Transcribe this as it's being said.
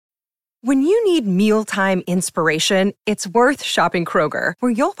When you need mealtime inspiration, it's worth shopping Kroger,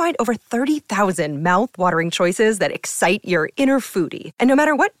 where you'll find over 30,000 mouth-watering choices that excite your inner foodie. And no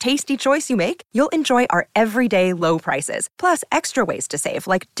matter what tasty choice you make, you'll enjoy our everyday low prices, plus extra ways to save,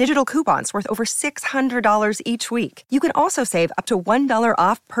 like digital coupons worth over $600 each week. You can also save up to $1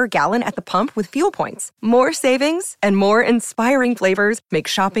 off per gallon at the pump with fuel points. More savings and more inspiring flavors make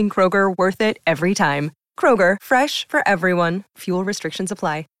shopping Kroger worth it every time. Kroger, fresh for everyone. Fuel restrictions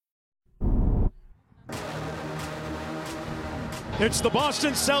apply. It's the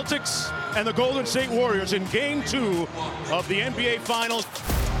Boston Celtics and the Golden State Warriors in Game 2 of the NBA Finals.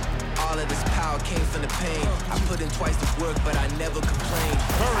 All of this power came from the pain. I put in twice the work, but I never complained.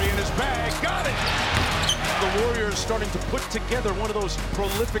 Curry in his bag, got it! The Warriors starting to put together one of those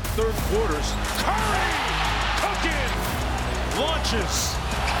prolific third quarters. Curry! Cooking! Launches!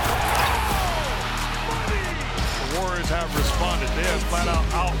 The Warriors have responded. They have flat out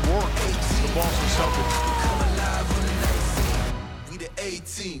outworked the Boston Celtics.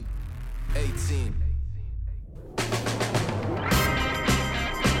 18.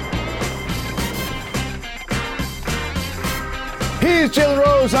 He's Jalen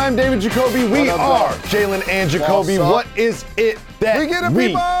Rose. I'm David Jacoby. We are Jalen and Jacoby. What is it that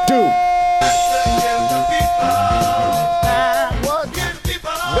we do?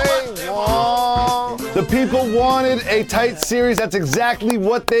 The people wanted a tight series. That's exactly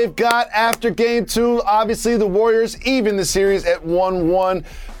what they've got after Game 2. Obviously, the Warriors even the series at 1-1.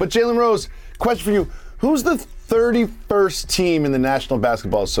 But Jalen Rose, question for you. Who's the 31st team in the National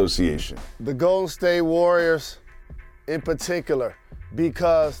Basketball Association? The Golden State Warriors in particular,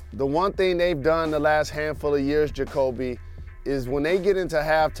 because the one thing they've done the last handful of years, Jacoby, is when they get into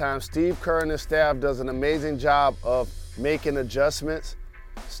halftime, Steve Kerr and his staff does an amazing job of making adjustments.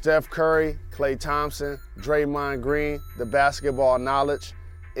 Steph Curry, Klay Thompson, Draymond Green, the basketball knowledge,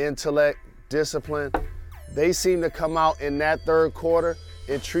 intellect, discipline. They seem to come out in that third quarter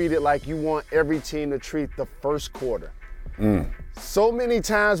and treat it like you want every team to treat the first quarter. So many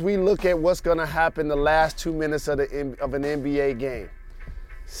times we look at what's going to happen the last 2 minutes of an NBA game.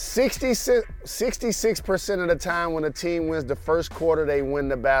 66% of the time when a team wins the first quarter, they win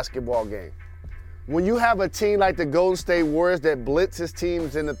the basketball game. When you have a team like the Golden State Warriors that blitzes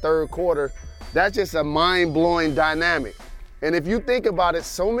teams in the third quarter, that's just a mind-blowing dynamic. And if you think about it,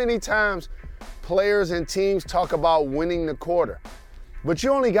 so many times players and teams talk about winning the quarter, but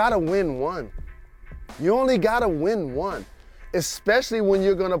you only got to win one. You only got to win one, especially when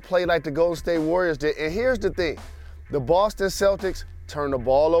you're going to play like the Golden State Warriors did. And here's the thing. The Boston Celtics turned the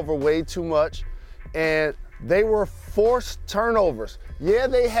ball over way too much, and they were forced turnovers. Yeah,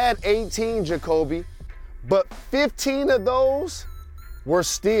 they had 18, Jacoby, but 15 of those were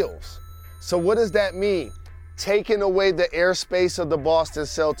steals. So what does that mean? Taking away the airspace of the Boston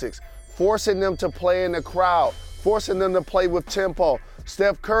Celtics, forcing them to play in the crowd, forcing them to play with tempo.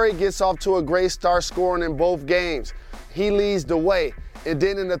 Steph Curry gets off to a great start scoring in both games. He leads the way. And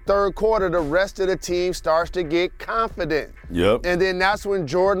then in the third quarter, the rest of the team starts to get confident. Yep. And then that's when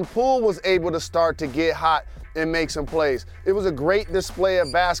Jordan Poole was able to start to get hot and make some plays. It was a great display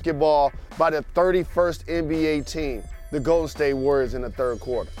of basketball by the 31st NBA team, the Golden State Warriors, in the third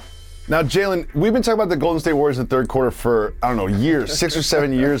quarter. Now, Jalen, we've been talking about the Golden State Warriors in the third quarter for, years, 6 or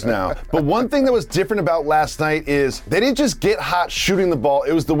 7 years now. But one thing that was different about last night is they didn't just get hot shooting the ball.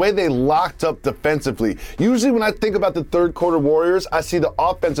 It was the way they locked up defensively. Usually when I think about the third quarter Warriors, I see the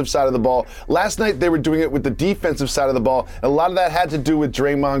offensive side of the ball. Last night they were doing it with the defensive side of the ball. And a lot of that had to do with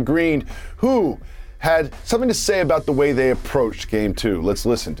Draymond Green, who had something to say about the way they approached Game 2. Let's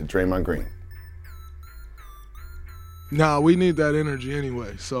listen to Draymond Green. Nah, we need that energy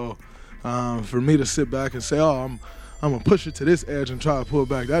anyway. So for me to sit back and say, I'm going to push it to this edge and try to pull it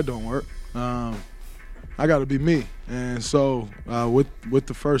back, that don't work. I got to be me. And so with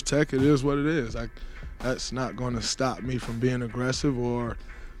the first tech, it is what it is. That's not going to stop me from being aggressive or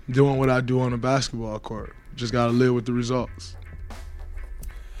doing what I do on the basketball court. Just got to live with the results.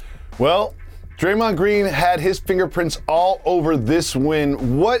 Well, Draymond Green had his fingerprints all over this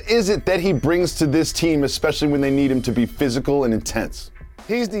win. What is it that he brings to this team, especially when they need him to be physical and intense?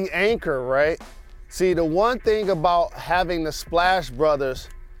 He's the anchor, right? See, the one thing about having the Splash Brothers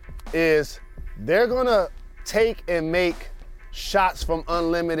is they're going to take and make shots from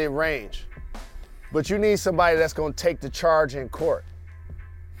unlimited range. But you need somebody that's going to take the charge in court.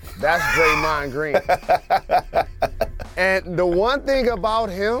 That's Draymond Green. And the one thing about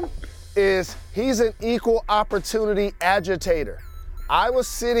him is he's an equal opportunity agitator. I was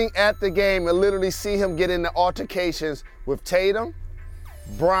sitting at the game and literally see him get into altercations with Tatum,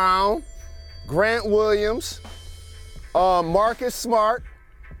 Brown, Grant Williams, Marcus Smart,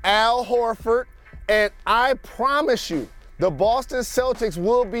 Al Horford, and I promise you, the Boston Celtics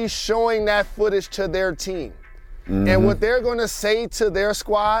will be showing that footage to their team. And what they're going to say to their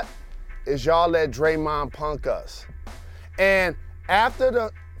squad is, y'all let Draymond punk us. And after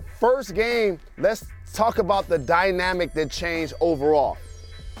the first game, let's talk about the dynamic that changed overall.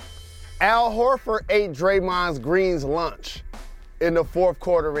 Al Horford ate Draymond Green's lunch in the fourth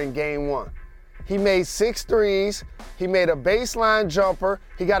quarter in game one. He made 6 threes, he made a baseline jumper,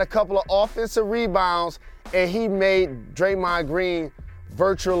 he got a couple of offensive rebounds, and he made Draymond Green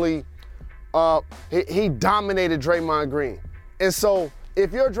virtually, he dominated Draymond Green. And so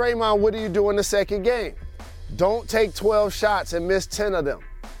if you're Draymond, what do you do in the second game? Don't take 12 shots and miss 10 of them.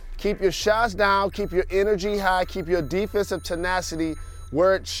 Keep your shots down, keep your energy high, keep your defensive tenacity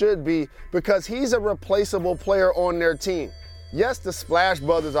where it should be, because he's a replaceable player on their team. Yes, the Splash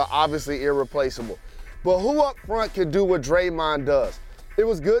Brothers are obviously irreplaceable, but who up front can do what Draymond does? It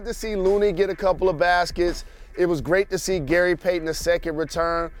was good to see Looney get a couple of baskets. It was great to see Gary Payton II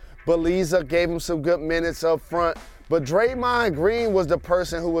return. Beliza gave him some good minutes up front, but Draymond Green was the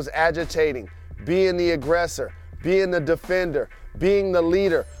person who was agitating, being the aggressor, being the defender, being the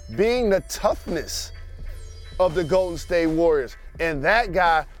leader, being the toughness of the Golden State Warriors. And that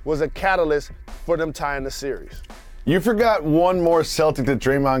guy was a catalyst for them tying the series. You forgot one more Celtic that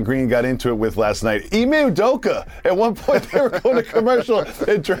Draymond Green got into it with last night. Ime Udoka. At one point they were going to commercial and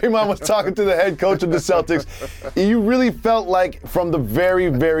Draymond was talking to the head coach of the Celtics. You really felt like from the very,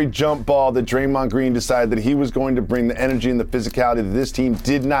 very jump ball that Draymond Green decided that he was going to bring the energy and the physicality that this team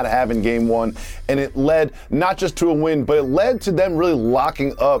did not have in game one. And it led not just to a win, but it led to them really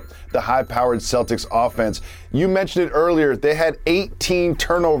locking up the high-powered Celtics offense. You mentioned it earlier, they had 18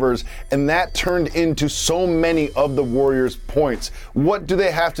 turnovers, and that turned into so many of the Warriors' points. What do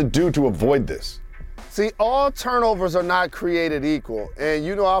they have to do to avoid this? See, all turnovers are not created equal. And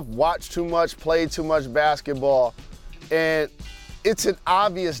you know, I've watched too much, played too much basketball, and it's an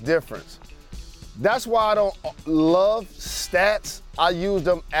obvious difference. That's why I don't love stats. I use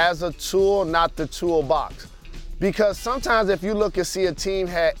them as a tool, not the toolbox. Because sometimes if you look and see a team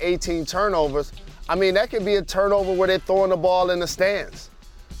had 18 turnovers, I mean, that could be a turnover where they're throwing the ball in the stands,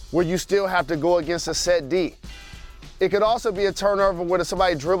 where you still have to go against a set D. It could also be a turnover where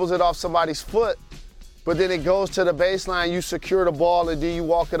somebody dribbles it off somebody's foot, but then it goes to the baseline, you secure the ball, and then you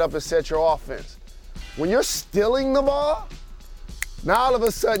walk it up and set your offense. When you're stealing the ball, now all of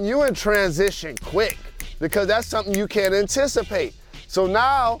a sudden you're in transition quick, because that's something you can't anticipate. So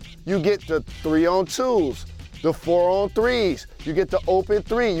now you get the 3-on-2s, the 4-on-3s, you get the open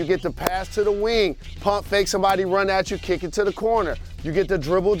 3, you get the pass to the wing, pump fake, somebody run at you, kick it to the corner. You get the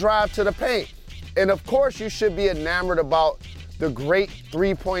dribble drive to the paint. And of course you should be enamored about the great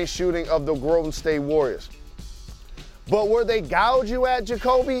three-point shooting of the Golden State Warriors. But where they gouge you at,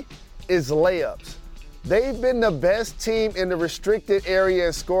 Jacoby, is layups. They've been the best team in the restricted area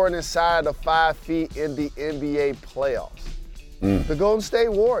and scoring inside of 5 feet in the NBA playoffs. The Golden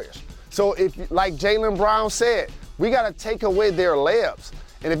State Warriors. So if, like Jaylen Brown said, we got to take away their layups.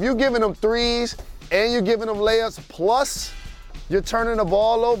 And if you're giving them threes and you're giving them layups, plus you're turning the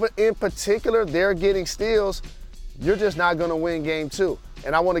ball over, in particular, they're getting steals, you're just not going to win game 2.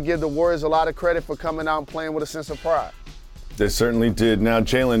 And I want to give the Warriors a lot of credit for coming out and playing with a sense of pride. They certainly did. Now,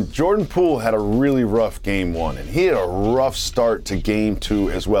 Jalen, Jordan Poole had a really rough game 1, and he had a rough start to game 2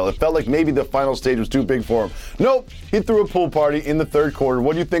 as well. It felt like maybe the final stage was too big for him. Nope, he threw a pool party in the third quarter.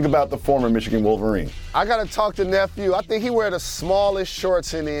 What do you think about the former Michigan Wolverine? I got to talk to nephew. I think he wear the smallest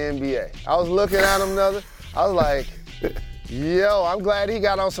shorts in the NBA. I was looking at him I was like, yo, I'm glad he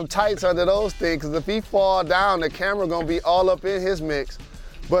got on some tights under those things, because if he fall down, the camera gonna be all up in his mix.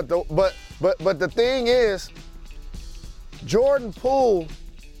 But the thing is, Jordan Poole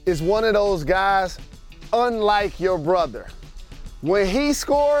is one of those guys, unlike your brother. When he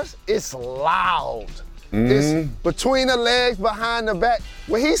scores, it's loud. It's between the legs, behind the back.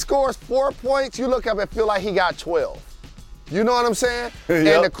 When he scores 4 points, you look up and feel like he got 12. You know what I'm saying?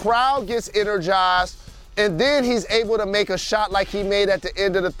 Yep. And the crowd gets energized, and then he's able to make a shot like he made at the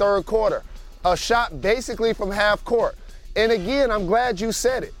end of the third quarter. A shot basically from half court. And again, I'm glad you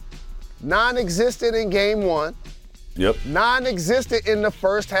said it. Non-existent in game 1. Yep. Non-existent in the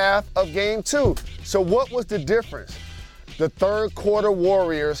first half of game 2. So what was the difference? The third quarter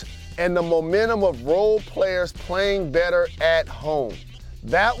Warriors and the momentum of role players playing better at home.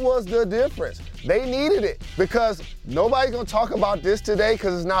 That was the difference. They needed it, because nobody's gonna talk about this today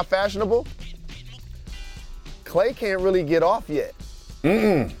because it's not fashionable. Klay can't really get off yet.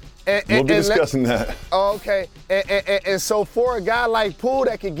 We'll be discussing that. Okay, and so for a guy like Poole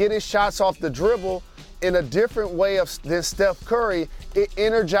that can get his shots off the dribble in a different way than Steph Curry, it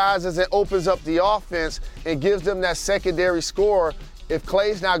energizes and opens up the offense and gives them that secondary score. If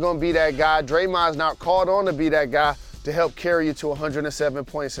Klay's not going to be that guy, Draymond's not called on to be that guy to help carry you to 107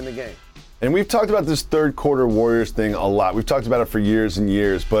 points in the game. And we've talked about this third quarter Warriors thing a lot. We've talked about it for years and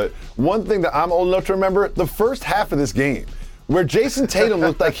years. But one thing that I'm old enough to remember, the first half of this game, where Jason Tatum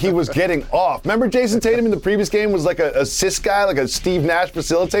looked like he was getting off. Remember Jason Tatum in the previous game was like a assist guy, like a Steve Nash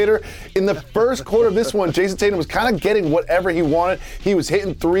facilitator? In the first quarter of this one, Jason Tatum was kind of getting whatever he wanted. He was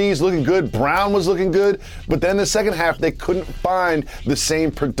hitting threes, looking good. Brown was looking good. But then the second half, they couldn't find the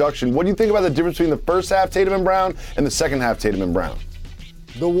same production. What do you think about the difference between the first half Tatum and Brown and the second half Tatum and Brown?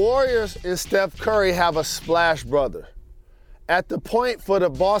 The Warriors and Steph Curry have a splash brother. At the point for the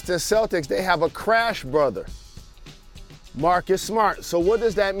Boston Celtics, they have a crash brother, Marcus Smart. So what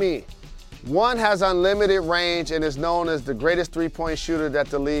does that mean? One has unlimited range and is known as the greatest three-point shooter that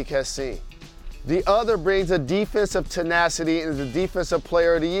the league has seen. The other brings a defensive tenacity and is the defensive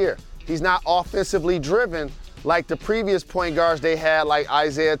player of the year. He's not offensively driven like the previous point guards they had, like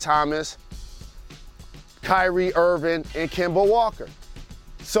Isaiah Thomas, Kyrie Irving, and Kemba Walker.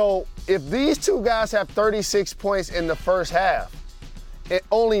 So if these two guys have 36 points in the first half, and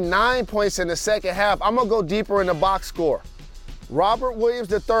only 9 points in the second half, I'm going to go deeper in the box score. Robert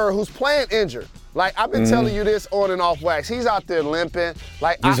Williams III, who's playing injured. Like, I've been telling you this on and off wax. He's out there limping.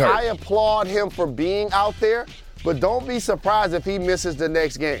 Like, I applaud him for being out there, but don't be surprised if he misses the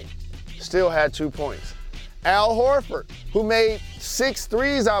next game. Still had 2 points. Al Horford, who made 6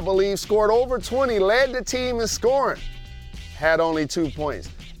 threes, I believe, scored over 20, led the team in scoring, had only 2 points.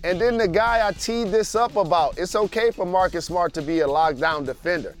 And then the guy I teed this up about, it's okay for Marcus Smart to be a lockdown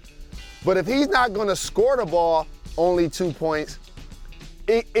defender. But if he's not going to score the ball, only 2 points,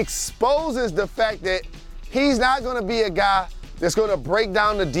 it exposes the fact that he's not going to be a guy that's going to break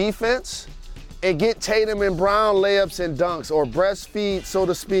down the defense and get Tatum and Brown layups and dunks, or breastfeed, so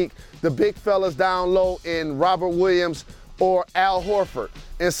to speak, the big fellas down low in Robert Williams or Al Horford.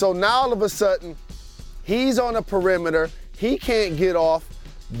 And so now all of a sudden, he's on the perimeter, he can't get off.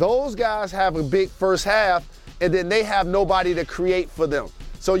 Those guys have a big first half, and then they have nobody to create for them.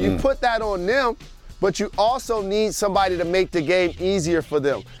 So you put that on them, but you also need somebody to make the game easier for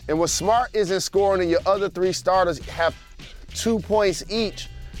them. And when Smart isn't scoring and your other 3 starters have 2 points each,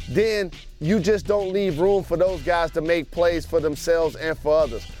 then you just don't leave room for those guys to make plays for themselves and for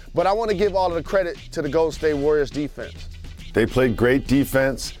others. But I want to give all of the credit to the Golden State Warriors defense. They played great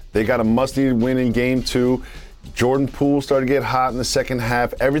defense. They got a must-needed win in Game 2. Jordan Poole started to get hot in the second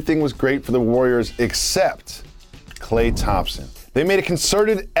half. Everything was great for the Warriors except Klay Thompson. They made a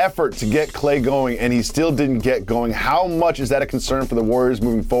concerted effort to get Klay going, and he still didn't get going. How much is that a concern for the Warriors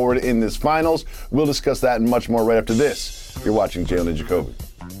moving forward in this finals? We'll discuss that and much more right after this. You're watching Jalen and Jacoby.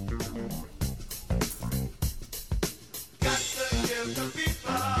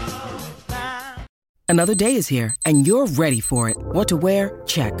 Another day is here, and you're ready for it. What to wear?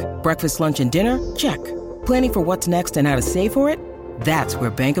 Check. Breakfast, lunch, and dinner? Check. Planning for what's next and how to save for it? That's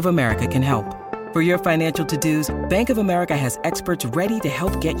where Bank of America can help. For your financial to-dos, Bank of America has experts ready to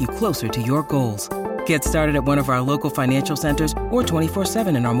help get you closer to your goals. Get started at one of our local financial centers or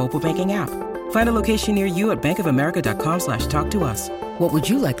 24/7 in our mobile banking app. Find a location near you at bankofamerica.com/talktous. What would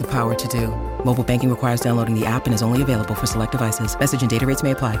you like the power to do? Mobile banking requires downloading the app and is only available for select devices. Message and data rates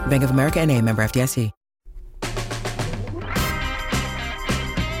may apply. Bank of America N.A., member FDIC.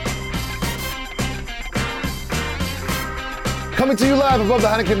 Coming to you live above the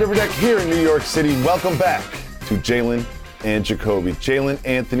Heineken River Deck here in New York City. Welcome back to Jalen and Jacoby. Jalen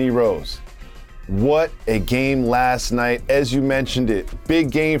Anthony Rose. What a game last night. As you mentioned it, big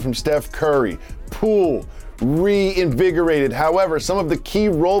game from Steph Curry. Poole reinvigorated. However, some of the key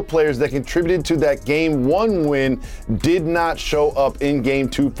role players that contributed to that Game 1 win did not show up in Game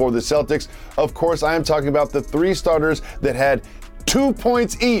 2 for the Celtics. Of course, I am talking about the 3 starters that had 2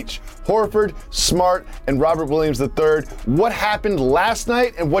 points each. Horford, Smart, and Robert Williams III. What happened last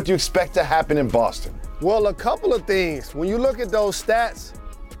night, and what do you expect to happen in Boston? Well, a couple of things. When you look at those stats,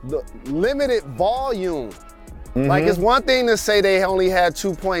 the limited volume. Like, it's one thing to say they only had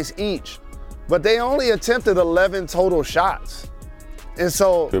 2 points each, but they only attempted 11 total shots. And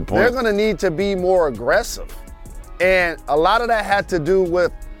so they're going to need to be more aggressive. And a lot of that had to do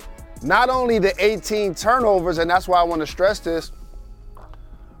with not only the 18 turnovers, and that's why I want to stress this,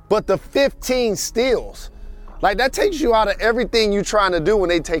 but the 15 steals. Like, that takes you out of everything you're trying to do when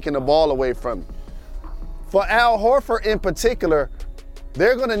they're taking the ball away from you. For Al Horford in particular,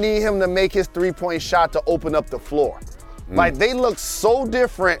 they're going to need him to make his three-point shot to open up the floor. Like, they look so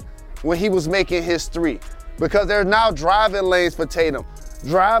different when he was making his three, because there's now driving lanes for Tatum,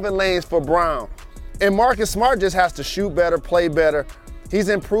 driving lanes for Brown. And Marcus Smart just has to shoot better, play better. He's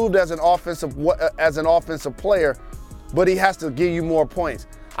improved as an offensive player, but he has to give you more points.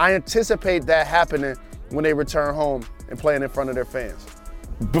 I anticipate that happening when they return home and playing in front of their fans.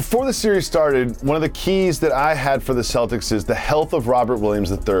 Before the series started, one of the keys that I had for the Celtics is the health of Robert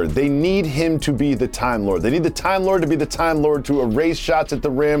Williams III. They need him to be the Time Lord. They need the Time Lord to be the Time Lord to erase shots at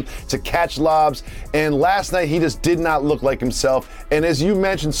the rim, to catch lobs. And last night, he just did not look like himself. And as you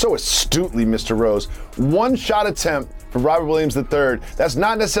mentioned so astutely, Mr. Rose, one shot attempt for Robert Williams III. That's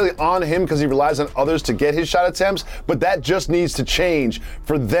not necessarily on him because he relies on others to get his shot attempts, but that just needs to change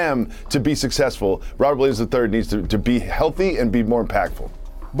for them to be successful. Robert Williams III needs to be healthy and be more impactful.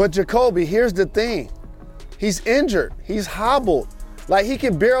 But Jacoby, here's the thing. He's injured. He's hobbled. Like he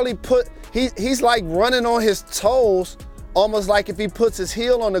can barely he's like running on his toes, almost like if he puts his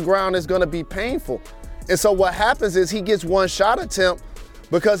heel on the ground, it's gonna be painful. And so what happens is he gets one shot attempt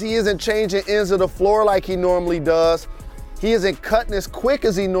because he isn't changing ends of the floor like he normally does. He isn't cutting as quick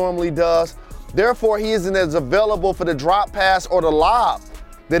as he normally does. Therefore, he isn't as available for the drop pass or the lob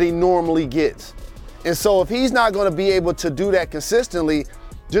that he normally gets. And so if he's not gonna be able to do that consistently,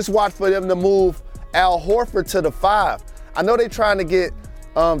 just watch for them to move Al Horford to the 5. I know they're trying to get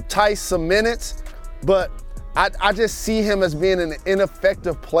Tice some minutes, but I just see him as being an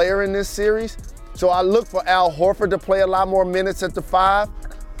ineffective player in this series. So I look for Al Horford to play a lot more minutes at the 5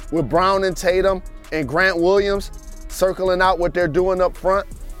 with Brown and Tatum and Grant Williams circling out what they're doing up front.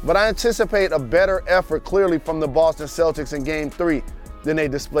 But I anticipate a better effort clearly from the Boston Celtics in Game 3 than they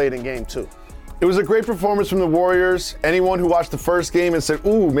displayed in Game 2. It was a great performance from the Warriors. Anyone who watched the first game and said,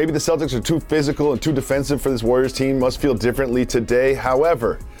 ooh, maybe the Celtics are too physical and too defensive for this Warriors team must feel differently today.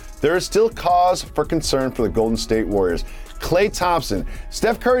 However, there is still cause for concern for the Golden State Warriors. Klay Thompson.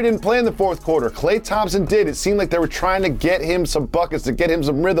 Steph Curry didn't play in the fourth quarter. Klay Thompson did. It seemed like they were trying to get him some buckets, to get him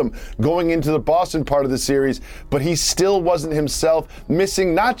some rhythm going into the Boston part of the series, but he still wasn't himself,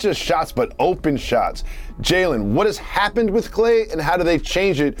 missing not just shots, but open shots. Jalen, what has happened with Klay and how do they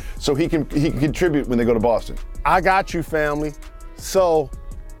change it so he can contribute when they go to Boston? I got you, family. So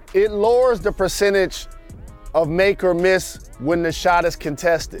it lowers the percentage of make or miss when the shot is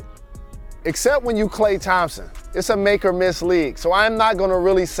contested, except when you Klay Thompson. It's a make or miss league. So I'm not gonna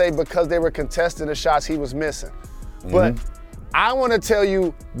really say because they were contesting the shots he was missing. But I wanna tell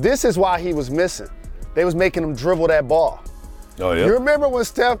you, this is why he was missing. They was making him dribble that ball. Oh, yeah. You remember when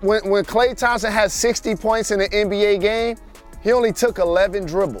Klay Thompson had 60 points in an NBA game? He only took 11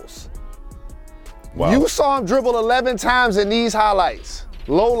 dribbles. Wow. You saw him dribble 11 times in these highlights,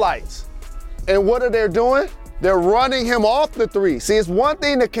 low lights. And what are they doing? They're running him off the 3. See, it's one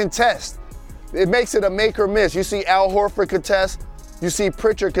thing to contest. It makes it a make or miss. You see Al Horford contest, you see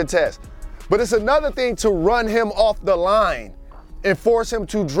Pritchard contest. But it's another thing to run him off the line and force him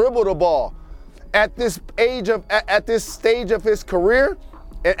to dribble the ball. At this stage of his career,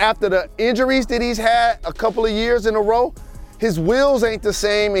 and after the injuries that he's had a couple of years in a row, his wheels ain't the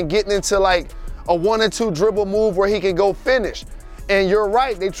same and getting into like a 1 or 2 dribble move where he can go finish. And you're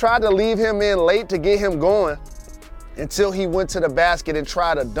right, they tried to leave him in late to get him going until he went to the basket and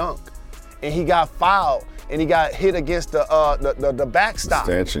tried to dunk. And he got fouled and he got hit against the backstop.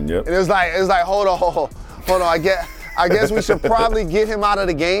 Stanchion, yep. And it was like hold on. I guess we should probably get him out of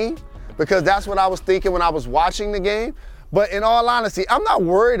the game, because that's what I was thinking when I was watching the game. But in all honesty, I'm not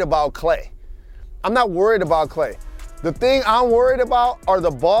worried about Klay. The thing I'm worried about are the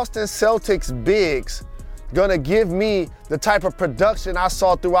Boston Celtics bigs gonna give me the type of production I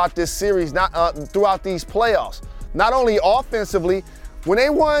saw throughout this series, throughout these playoffs. Not only offensively, when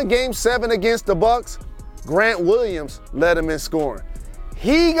they won Game 7 against the Bucks, Grant Williams led them in scoring.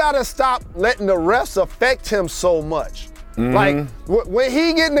 He gotta stop letting the refs affect him so much. Like, when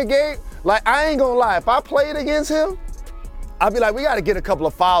he get in the game, like, I ain't gonna lie, if I played against him, I'd be like, we gotta get a couple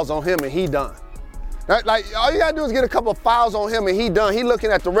of fouls on him and he done. Like, all you gotta do is get a couple of fouls on him and he done. He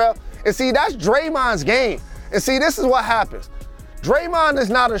looking at the ref. And see, that's Draymond's game. And see, this is what happens. Draymond is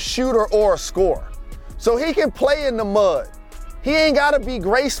not a shooter or a scorer. So he can play in the mud. He ain't gotta be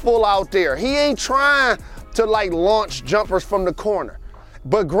graceful out there. He ain't trying to like launch jumpers from the corner.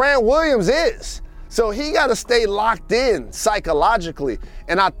 But Grant Williams is. So he gotta stay locked in psychologically.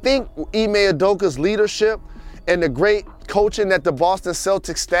 And I think Ime Udoka's leadership and the great coaching that the Boston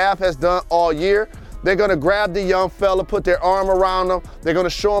Celtics staff has done all year, they're gonna grab the young fella, put their arm around him. They're gonna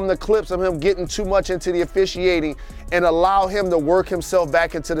show him the clips of him getting too much into the officiating and allow him to work himself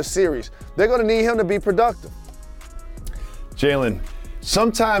back into the series. They're gonna need him to be productive. Jalen,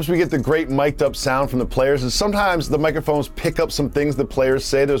 Sometimes we get the great mic'd up sound from the players, and sometimes the microphones pick up some things the players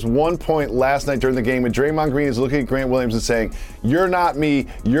say. There's one point last night during the game when Draymond Green is looking at Grant Williams and saying, "You're not me,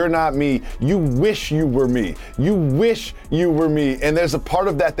 you're not me, you wish you were me, you wish you were me." And there's a part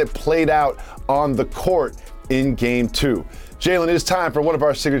of that played out on the court in Game 2. Jalen, it is time for one of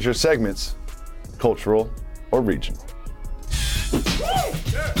our signature segments, Cultural or Regional.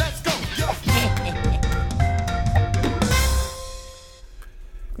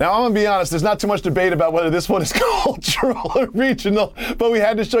 Now, I'm going to be honest, there's not too much debate about whether this one is cultural or regional, but we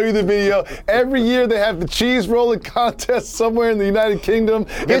had to show you the video. Every year they have the cheese rolling contest somewhere in the United Kingdom.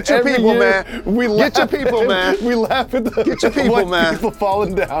 Get your people, man. Get your people, man. We laugh at the Get your people, white man. people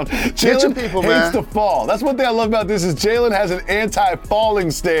falling down. Get your Jalen people, hates man. to fall. That's one thing I love about this is Jalen has an anti-falling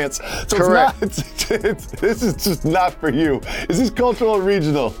stance. So Correct. This is just not for you. Is this cultural or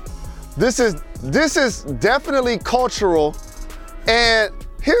regional? This is definitely cultural, and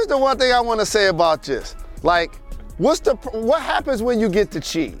here's the one thing I want to say about this. Like, what happens when you get the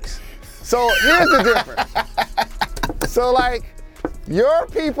cheese? So here's the difference. So like, your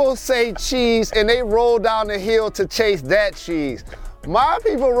people say cheese and they roll down the hill to chase that cheese. My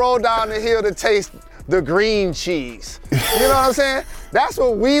people roll down the hill to taste the green cheese. You know what I'm saying? That's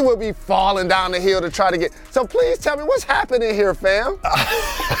what we would be falling down the hill to try to get. So please tell me what's happening here, fam.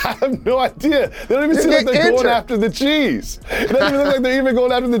 I have no idea. They don't even seem like they're going after the cheese. It doesn't even look like they're even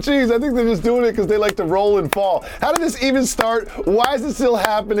going after the cheese. I think they're just doing it because they like to roll and fall. How did this even start? Why is it still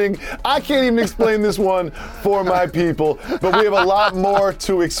happening? I can't even explain this one for my people, but we have a lot more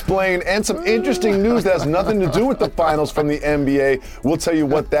to explain and some interesting news that has nothing to do with the finals from the NBA. We'll tell you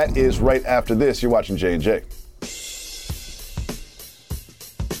what that is right after this. You're watching J&J.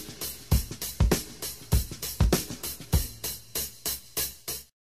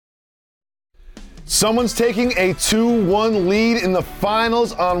 Someone's taking a 2-1 lead in the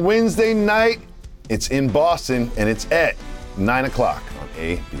finals on Wednesday night. It's in Boston, and it's at 9 o'clock on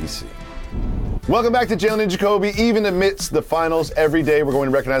ABC. Welcome back to Jalen and Jacoby. Even amidst the finals every day, we're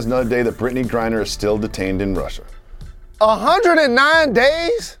going to recognize another day that Brittany Griner is still detained in Russia. 109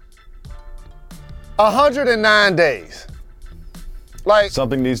 days? 109 days. Like,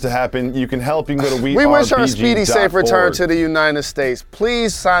 something needs to happen. You can help. You can go to we wish her a speedy, safe return wearbg.org. to the United States.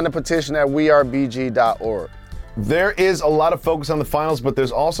 Please sign the petition at wearebg.org. There is a lot of focus on the finals, but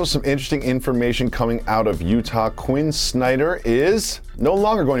there's also some interesting information coming out of Utah. Quinn Snyder is no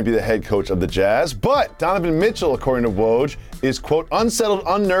longer going to be the head coach of the Jazz, but Donovan Mitchell, according to Woj, is, quote, unsettled,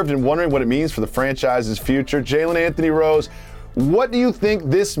 unnerved, and wondering what it means for the franchise's future. Jalen Anthony Rose, what do you think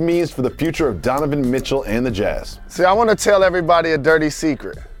this means for the future of Donovan Mitchell and the Jazz? See, I want to tell everybody a dirty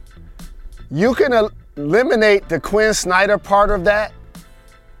secret. You can eliminate the Quinn Snyder part of that,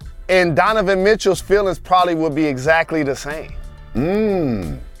 and Donovan Mitchell's feelings probably would be exactly the same.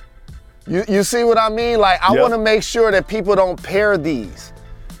 You see what I mean? Like, I want to make sure that people don't pair these.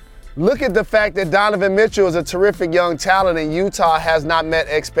 Look at the fact that Donovan Mitchell is a terrific young talent and Utah has not met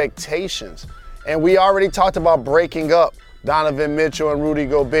expectations. And we already talked about breaking up Donovan Mitchell and Rudy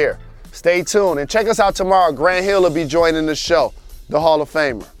Gobert. Stay tuned and check us out tomorrow. Grant Hill will be joining the show, the Hall of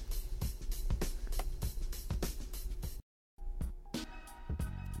Famer.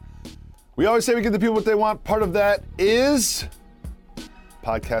 We always say we give the people what they want. Part of that is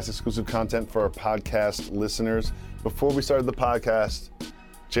podcast exclusive content for our podcast listeners. Before we started the podcast,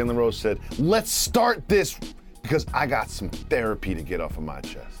 Jalen Rose said, let's start this because I got some therapy to get off of my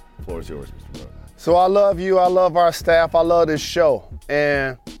chest. The floor is yours, Mr. Rose. So I love you, I love our staff, I love this show.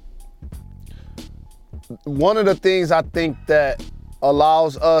 And one of the things I think that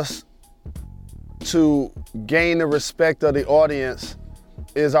allows us to gain the respect of the audience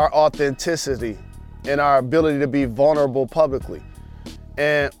is our authenticity and our ability to be vulnerable publicly.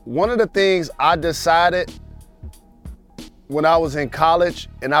 And one of the things I decided when I was in college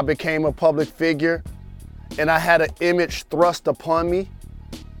and I became a public figure and I had an image thrust upon me,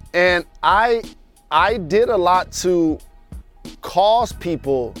 and I did a lot to cause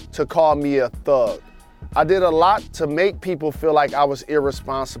people to call me a thug. I did a lot to make people feel like I was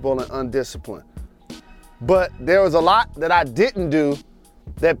irresponsible and undisciplined. But there was a lot that I didn't do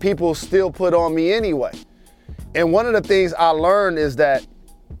that people still put on me anyway. And one of the things I learned is that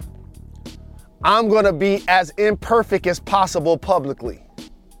I'm gonna be as imperfect as possible publicly.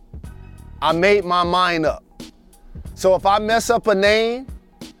 I made my mind up. So if I mess up a name,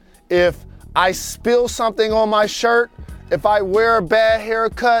 if I spill something on my shirt, if I wear a bad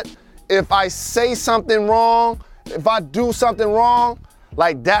haircut, if I say something wrong, if I do something wrong,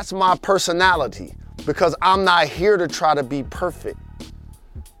 like that's my personality because I'm not here to try to be perfect.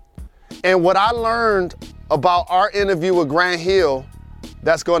 And what I learned about our interview with Grant Hill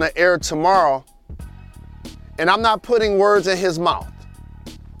that's going to air tomorrow. And I'm not putting words in his mouth.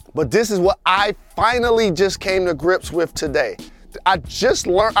 But this is what I finally just came to grips with today. I just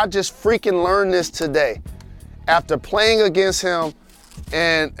freaking learned this today after playing against him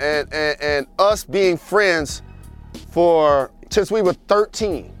and us being friends since we were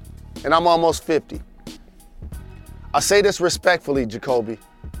 13, and I'm almost 50. I say this respectfully, Jacoby.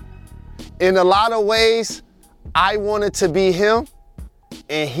 In a lot of ways, I wanted to be him,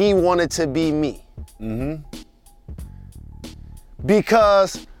 and he wanted to be me.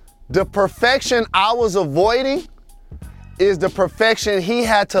 Because the perfection I was avoiding is the perfection he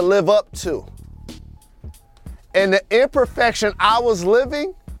had to live up to. And the imperfection I was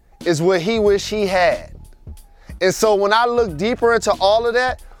living is what he wished he had. And so when I look deeper into all of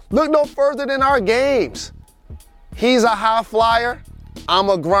that, look no further than our games. He's a high flyer, I'm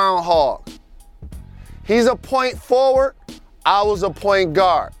a groundhog. He's a point forward, I was a point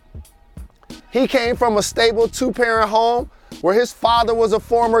guard. He came from a stable 2-parent home where his father was a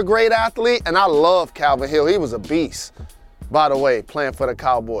former great athlete, and I love Calvin Hill. He was a beast, by the way, playing for the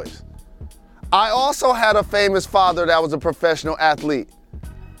Cowboys. I also had a famous father that was a professional athlete,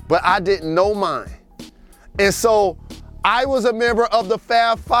 but I didn't know mine. And so I was a member of the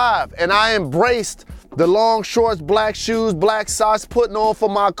Fab Five, and I embraced the long shorts, black shoes, black socks, putting on for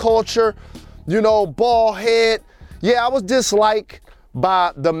my culture, bald head. Yeah, I was disliked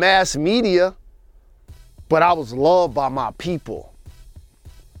by the mass media, but I was loved by my people.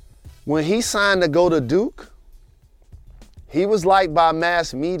 When he signed to go to Duke, he was liked by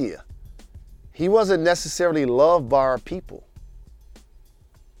mass media. He wasn't necessarily loved by our people.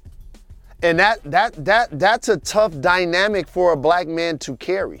 And that's a tough dynamic for a black man to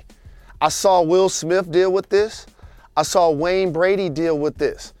carry. I saw Will Smith deal with this. I saw Wayne Brady deal with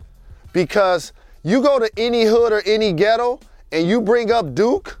this. Because you go to any hood or any ghetto and you bring up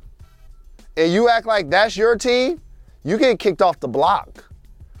Duke and you act like that's your team, you get kicked off the block.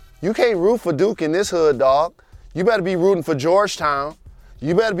 You can't root for Duke in this hood, dog. You better be rooting for Georgetown.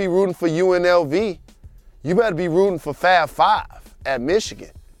 You better be rooting for UNLV. You better be rooting for Fab Five at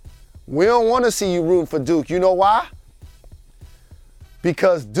Michigan. We don't want to see you rooting for Duke. You know why?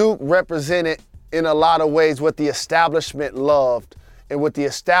 Because Duke represented in a lot of ways what the establishment loved and what the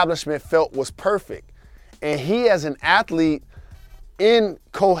establishment felt was perfect. And he, as an athlete,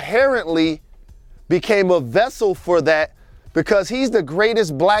 incoherently became a vessel for that because he's the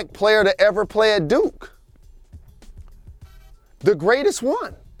greatest black player to ever play at Duke. The greatest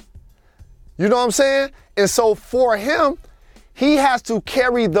one. You know what I'm saying? And so for him, he has to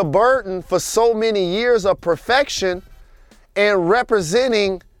carry the burden for so many years of perfection and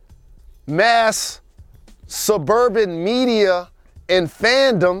representing mass suburban media and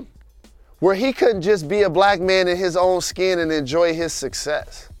fandom where he couldn't just be a black man in his own skin and enjoy his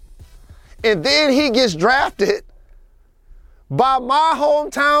success. And then he gets drafted by my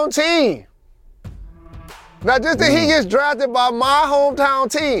hometown team. Now just that he gets drafted by my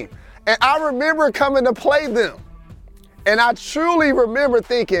hometown team. And I remember coming to play them. And I truly remember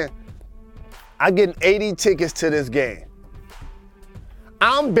thinking, I'm getting 80 tickets to this game.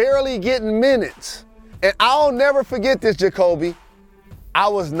 I'm barely getting minutes. And I'll never forget this, Jacoby. I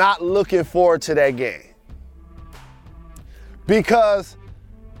was not looking forward to that game. Because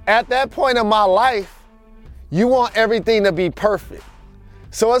at that point in my life, you want everything to be perfect.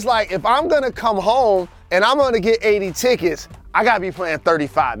 So it's like, if I'm gonna come home and I'm gonna get 80 tickets, I gotta be playing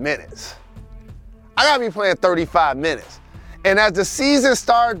 35 minutes. I gotta be playing 35 minutes. And as the season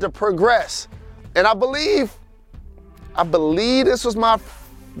started to progress, and I believe this was my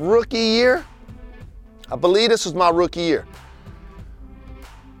rookie year.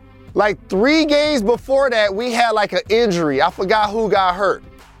 Like 3 games before that, we had like an injury. I forgot who got hurt.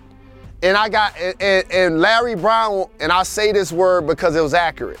 And and Larry Brown, and I say this word because it was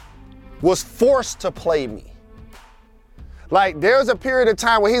accurate, was forced to play me. Like there's a period of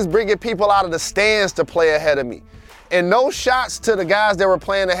time where he's bringing people out of the stands to play ahead of me. And no shots to the guys that were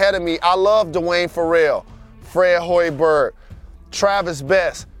playing ahead of me. I love Dwayne Farrell, Fred Hoiberg, Travis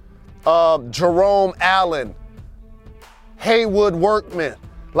Best, Jerome Allen, Haywood Workman.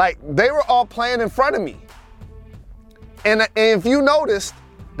 Like they were all playing in front of me. And if you noticed,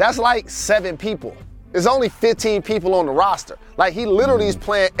 that's like 7 people. There's only 15 people on the roster. Like he literally is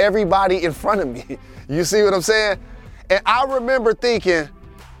playing everybody in front of me. You see what I'm saying? And I remember thinking,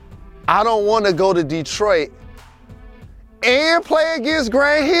 I don't want to go to Detroit and play against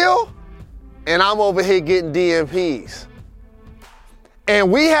Grant Hill, and I'm over here getting DMPs.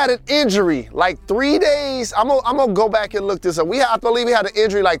 And we had an injury like 3 days. I'm gonna go back and look this up. I believe we had an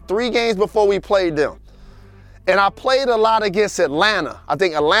injury like 3 games before we played them. And I played a lot against Atlanta. I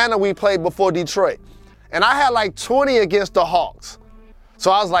think Atlanta we played before Detroit. And I had like 20 against the Hawks. So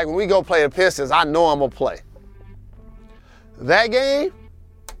I was like, when we go play the Pistons, I know I'm going to play. That game,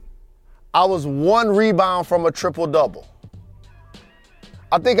 I was 1 rebound from a triple-double.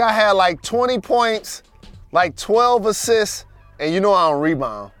 I think I had like 20 points, like 12 assists, and you know I don't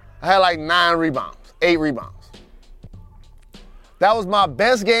rebound. I had like 9 rebounds, 8 rebounds. That was my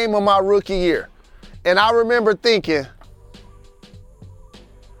best game of my rookie year. And I remember thinking,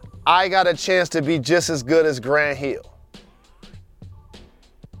 I got a chance to be just as good as Grant Hill.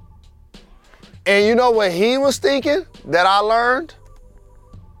 And you know what he was thinking that I learned?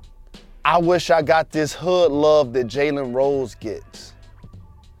 I wish I got this hood love that Jalen Rose gets.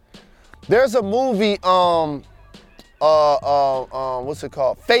 There's a movie, what's it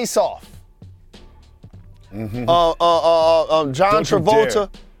called? Face Off. Mm-hmm. John Travolta.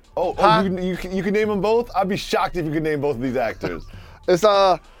 You can name them both? I'd be shocked if you could name both of these actors. It's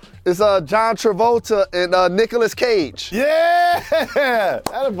John Travolta and Nicolas Cage. Yeah!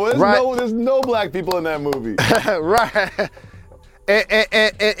 Attaboy. There's no black people in that movie. Right.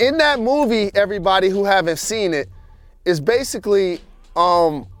 And in that movie, everybody who haven't seen it, is basically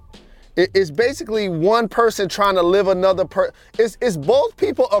one person trying to live another person. It's both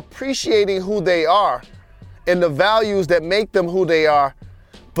people appreciating who they are and the values that make them who they are.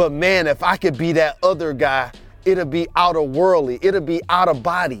 But man, if I could be that other guy, it'll be out of worldly. It'll be out of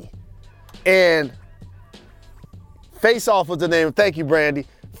body. And Face Off was the name. Thank you, Brandy.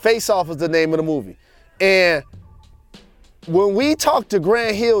 Face Off was the name of the movie. And when we talked to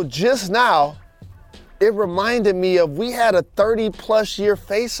Grant Hill just now, it reminded me of we had a 30-plus year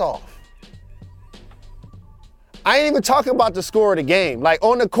face-off. I ain't even talking about the score of the game. Like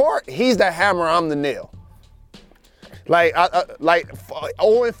on the court, he's the hammer, I'm the nail. Like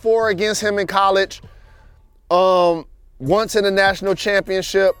 0-4 against him in college. Once in the national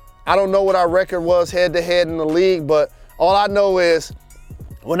championship. I don't know what our record was head-to-head in the league, but all I know is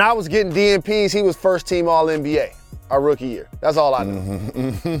when I was getting DNPs, he was first-team All-NBA our rookie year. That's all I know.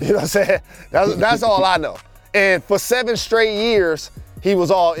 You know what I'm saying? That's all I know. And for 7 straight years, he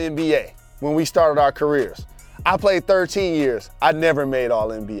was All-NBA when we started our careers. I played 13 years. I never made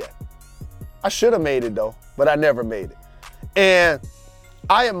All-NBA. I should have made it, though, but I never made it. And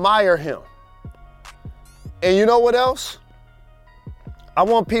I admire him. And you know what else? I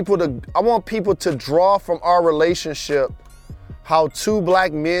want people to draw from our relationship how 2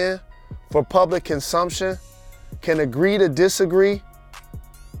 black men for public consumption can agree to disagree,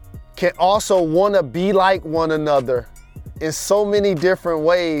 can also want to be like one another in so many different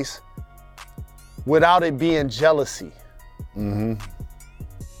ways without it being jealousy. Mm-hmm.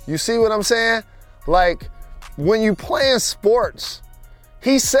 You see what I'm saying? Like, when you playing sports,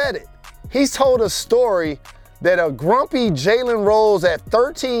 he said it. He's told a story that a grumpy Jalen Rose at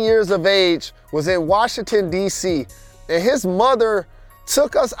 13 years of age was in Washington, D.C., and his mother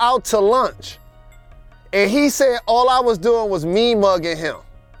took us out to lunch. And he said all I was doing was me mugging him.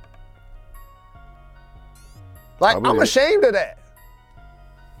 Like, I'm ashamed of that.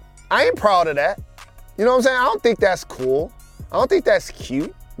 I ain't proud of that. You know what I'm saying? I don't think that's cool. I don't think that's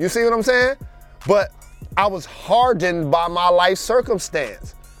cute. You see what I'm saying? But I was hardened by my life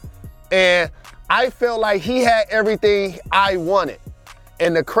circumstance. And I felt like he had everything I wanted.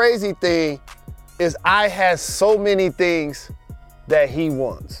 And the crazy thing is I had so many things that he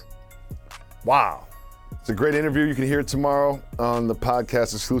wants. Wow. It's a great interview. You can hear it tomorrow on the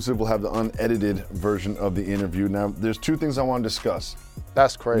podcast exclusive. We'll have the unedited version of the interview. Now, there's 2 things I want to discuss.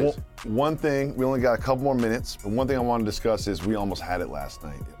 That's crazy. One thing, we only got a couple more minutes, but one thing I want to discuss is we almost had it last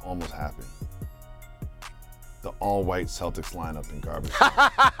night. It almost happened. The all-white Celtics lineup in garbage.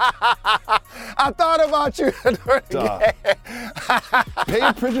 I thought about you during the game.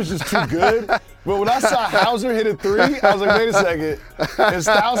 Peyton Pritchard's just too good. But when I saw Hauser hit a 3, I was like, wait a second. And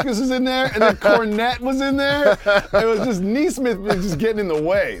Stauskas was in there, and then Cornette was in there. It was just Nesmith was just getting in the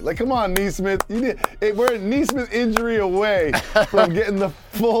way. Like, come on, Nesmith. We're a Nesmith injury away from getting the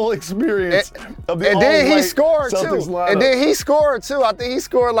full experience of the all-white Celtics lineup. And then he scored, too. I think he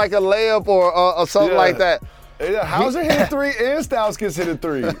scored like a layup or something like that. Yeah, Hauser hit a 3 and Stauskas hit a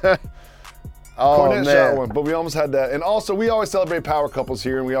 3. Cornette shot one, but we almost had that. And also, we always celebrate power couples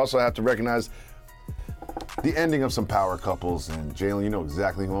here, and we also have to recognize the ending of some power couples. And Jalen, you know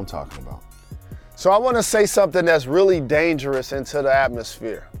exactly who I'm talking about. So I want to say something that's really dangerous into the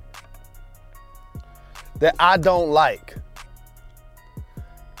atmosphere that I don't like.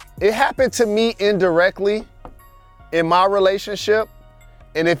 It happened to me indirectly in my relationship,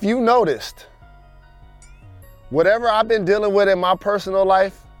 and if you noticed, whatever I've been dealing with in my personal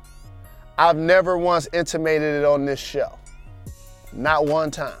life, I've never once intimated it on this show. Not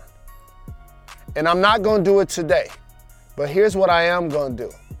one time. And I'm not going to do it today. But here's what I am going to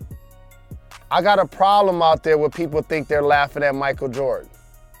do. I got a problem out there where people think they're laughing at Michael Jordan.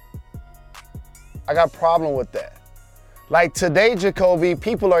 I got a problem with that. Like today, Jacoby,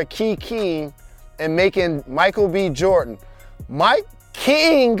 people are keying and making Michael B. Jordan. Mike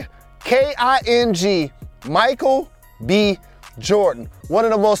King, K-I-N-G, Michael B. Jordan. One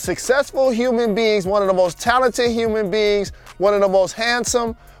of the most successful human beings, one of the most talented human beings, one of the most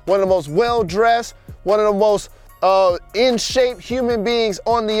handsome, one of the most well-dressed, one of the most in shape human beings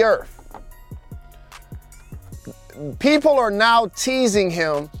on the earth. People are now teasing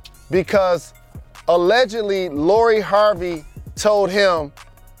him because allegedly Lori Harvey told him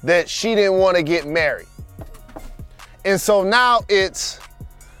that she didn't want to get married. And so now it's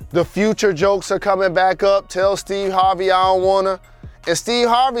the future jokes are coming back up. Tell Steve Harvey I don't wanna. And Steve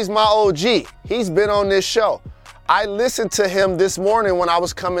Harvey's my OG. He's been on this show. I listened to him this morning when I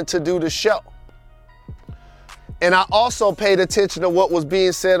was coming to do the show. And I also paid attention to what was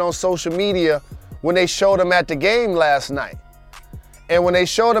being said on social media when they showed him at the game last night. And when they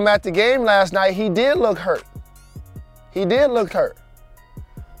showed him at the game last night, he did look hurt. He did look hurt.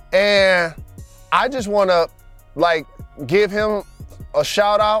 And I just want to give him a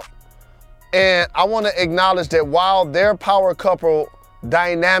shout out. And I want to acknowledge that while their power couple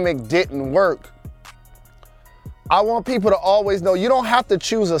dynamic didn't work, I want people to always know you don't have to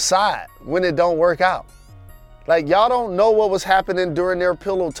choose a side when it don't work out. Like, y'all don't know what was happening during their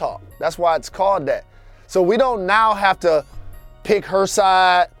pillow talk. That's why it's called that. So we don't now have to pick her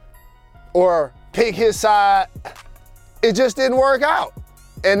side or pick his side. It just didn't work out.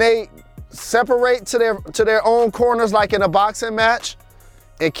 And they separate to their own corners like in a boxing match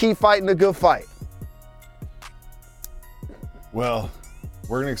and keep fighting a good fight. Well,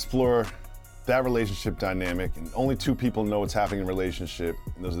 we're going to explore that relationship dynamic, and only two people know what's happening in a relationship,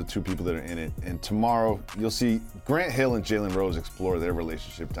 and those are the two people that are in it. And tomorrow, you'll see Grant Hill and Jalen Rose explore their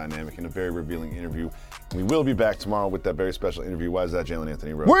relationship dynamic in a very revealing interview. We will be back tomorrow with that very special interview. Why is that, Jalen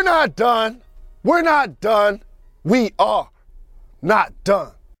Anthony Rose? We're not done. We're not done. We are not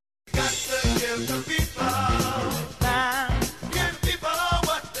done. Got to give the people